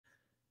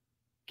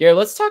Gary,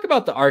 let's talk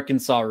about the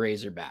Arkansas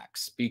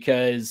Razorbacks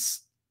because,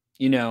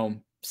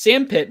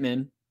 Sam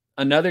Pittman,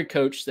 another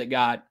coach that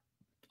got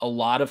a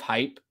lot of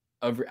hype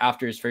over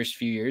after his first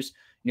few years.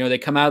 They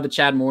come out of the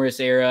Chad Morris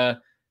era.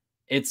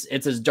 It's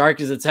as dark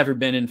as it's ever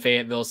been in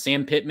Fayetteville.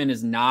 Sam Pittman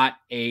is not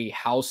a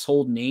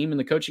household name in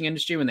the coaching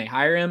industry when they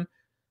hire him,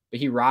 but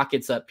he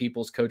rockets up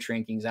people's coach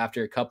rankings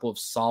after a couple of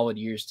solid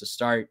years to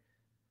start.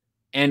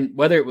 And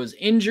whether it was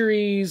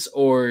injuries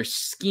or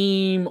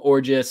scheme or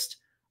just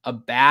a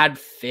bad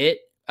fit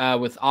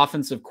with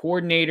offensive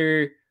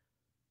coordinator,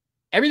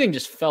 everything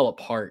just fell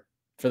apart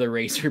for the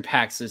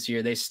Razorbacks this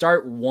year. They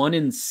start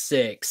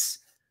 1-6,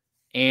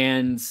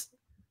 and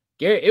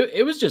Gary,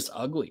 it was just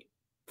ugly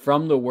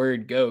from the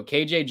word go.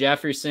 KJ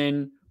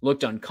Jefferson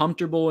looked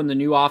uncomfortable in the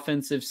new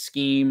offensive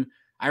scheme.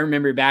 I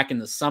remember back in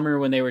the summer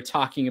when they were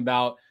talking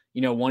about,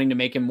 wanting to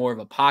make him more of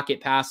a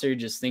pocket passer,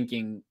 just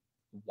thinking,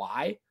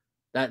 why?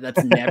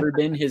 That's never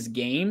been his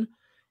game.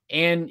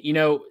 And,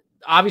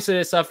 obviously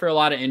they suffer a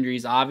lot of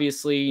injuries.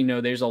 Obviously,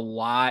 there's a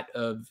lot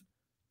of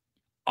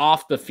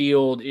off the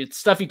field. It's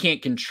stuff you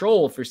can't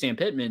control for Sam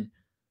Pittman.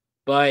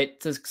 But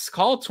to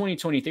call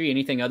 2023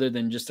 anything other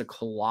than just a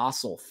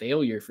colossal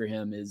failure for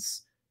him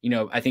is,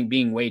 I think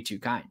being way too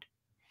kind.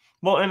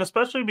 Well, and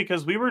especially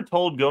because we were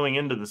told going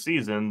into the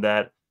season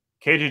that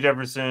KJ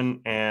Jefferson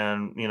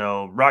and,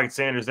 Rocket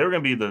Sanders, they were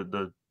going to be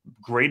the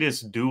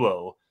greatest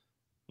duo,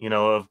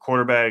 of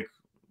quarterback,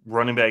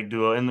 running back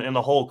duo in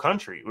the whole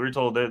country. We were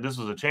told that this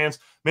was a chance,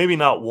 maybe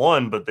not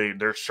one, but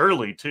they're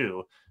surely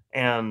two.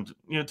 And,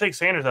 take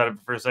Sanders out of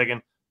it for a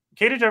second.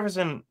 KJ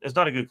Jefferson is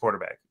not a good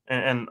quarterback.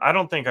 And I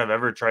don't think I've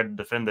ever tried to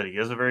defend that he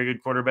is a very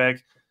good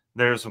quarterback.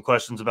 There's some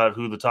questions about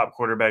who the top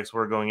quarterbacks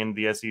were going into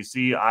the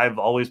SEC. I've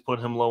always put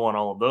him low on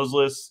all of those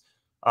lists.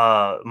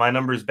 My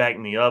numbers back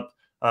me up.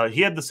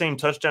 He had the same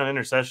touchdown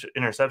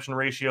interception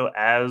ratio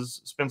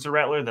as Spencer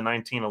Rattler, the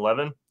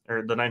 1911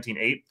 or the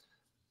 1908.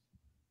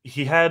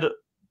 He had,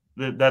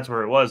 that's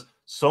where it was,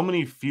 so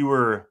many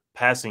fewer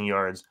passing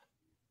yards,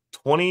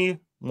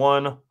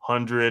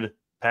 2,100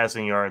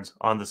 passing yards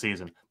on the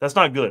season. That's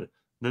not good.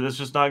 That's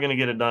just not going to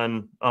get it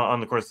done on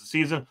the course of the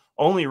season.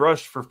 Only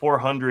rushed for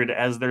 400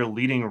 as their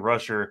leading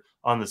rusher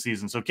on the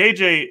season. So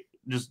KJ,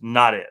 just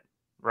not it,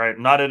 right?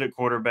 Not it at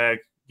quarterback.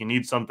 You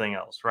need something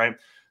else, right?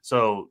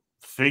 So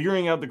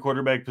figuring out the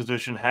quarterback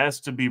position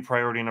has to be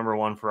priority number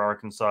one for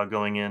Arkansas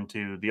going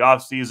into the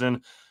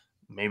offseason.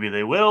 Maybe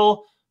they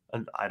will.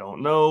 I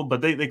don't know,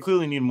 but they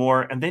clearly need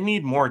more, and they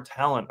need more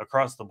talent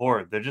across the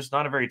board. They're just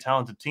not a very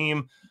talented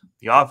team.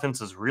 The offense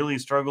has really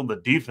struggled. The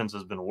defense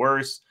has been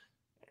worse.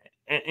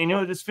 And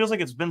it just feels like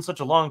it's been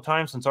such a long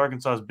time since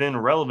Arkansas has been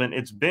relevant.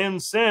 It's been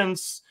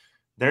since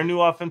their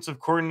new offensive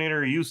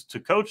coordinator used to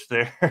coach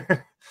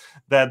there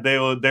that they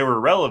were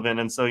relevant.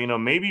 And so,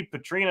 maybe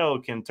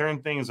Petrino can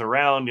turn things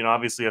around.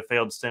 Obviously a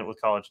failed stint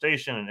with College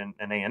Station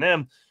and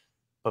A&M.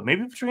 But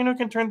maybe Petrino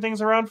can turn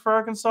things around for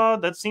Arkansas.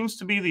 That seems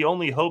to be the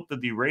only hope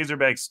that the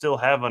Razorbacks still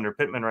have under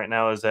Pittman right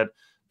now, is that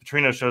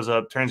Petrino shows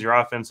up, turns your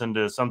offense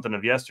into something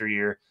of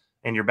yesteryear,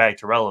 and you're back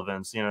to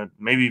relevance.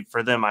 Maybe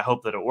for them, I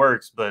hope that it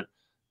works, but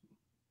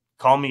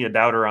call me a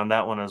doubter on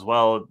that one as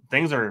well.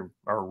 Things are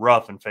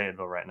rough in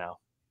Fayetteville right now.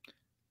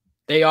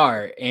 They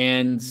are.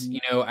 And,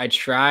 I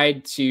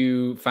tried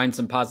to find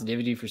some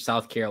positivity for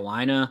South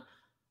Carolina.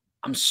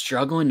 I'm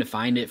struggling to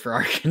find it for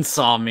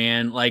Arkansas,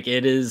 man. Like,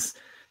 it is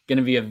going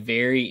to be a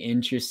very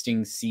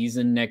interesting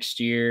season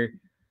next year.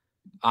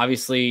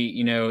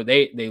 Obviously,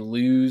 they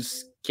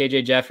lose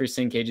KJ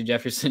Jefferson. KJ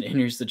Jefferson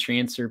enters the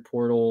transfer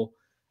portal.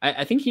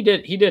 I think he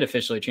did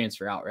officially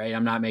transfer out, right?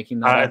 I'm not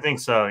making that up. I think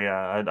so,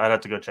 yeah. I'd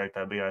have to go check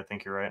that, but yeah, I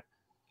think you're right.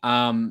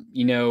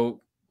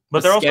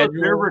 But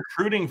they're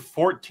recruiting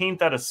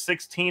 14th out of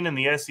 16 in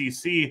the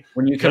SEC.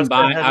 When you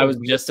combine, I was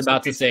just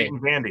about to say,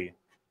 Vandy.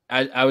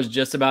 I was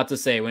just about to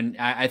say, when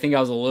I think I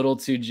was a little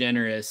too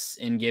generous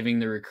in giving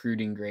the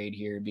recruiting grade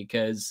here,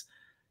 because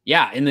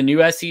in the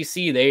new SEC,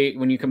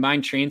 when you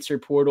combine transfer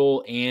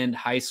portal and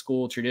high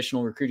school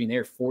traditional recruiting,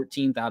 they're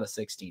 14th out of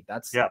 16.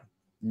 That's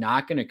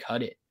not going to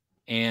cut it.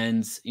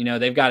 And,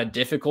 they've got a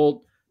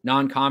difficult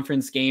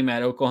non-conference game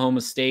at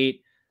Oklahoma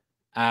State.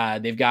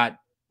 They've got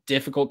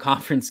difficult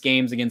conference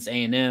games against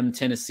A&M,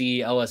 Tennessee,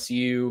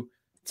 LSU,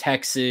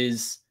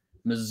 Texas,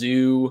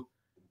 Mizzou.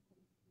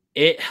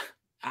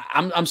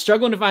 I'm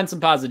struggling to find some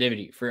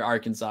positivity for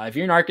Arkansas. If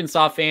you're an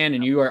Arkansas fan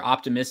and you are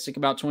optimistic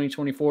about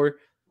 2024,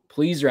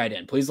 please write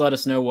in. Please let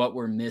us know what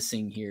we're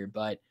missing here.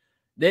 But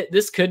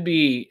this could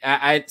be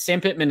Sam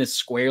Pittman is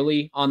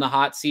squarely on the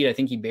hot seat. I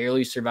think he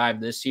barely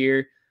survived this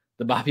year.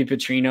 The Bobby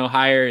Petrino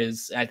hire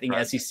is, I think,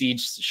 right. SEC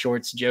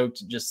Shorts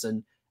joked, just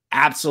an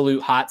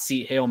absolute hot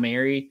seat Hail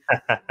Mary.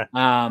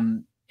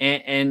 And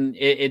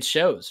it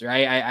shows,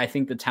 right? I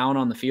think the talent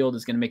on the field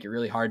is going to make it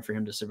really hard for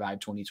him to survive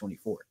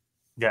 2024.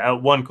 Yeah,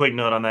 one quick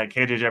note on that.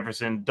 KJ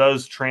Jefferson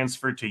does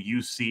transfer to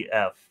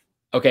UCF.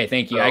 Okay,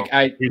 thank you. So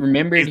I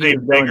remember he's a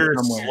bigger,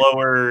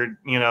 slower,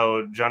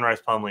 John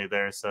Rice Plumlee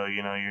there. So,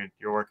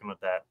 you're working with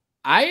that.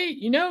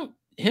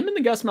 Him and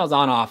the Gus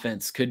Malzahn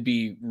offense could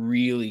be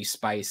really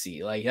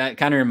spicy. Like, that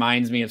kind of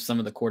reminds me of some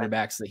of the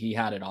quarterbacks that he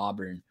had at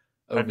Auburn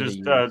over the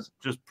years.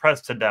 Just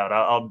pressed to doubt.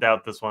 I'll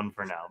doubt this one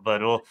for now,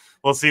 but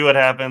we'll see what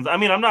happens. I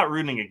mean, I'm not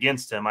rooting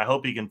against him. I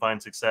hope he can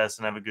find success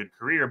and have a good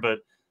career, but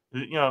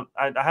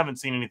I haven't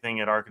seen anything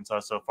at Arkansas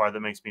so far that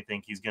makes me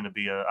think he's going to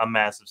be a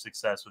massive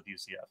success with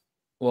UCF.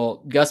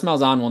 Well, Gus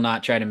Malzahn will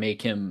not try to make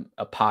him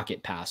a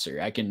pocket passer.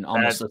 I can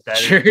almost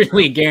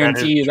surely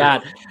guarantee you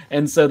that.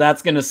 And so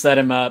that's going to set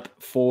him up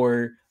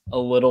for a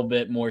little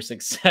bit more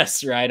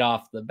success right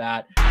off the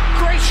bat.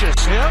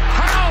 Gracious him.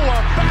 How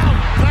about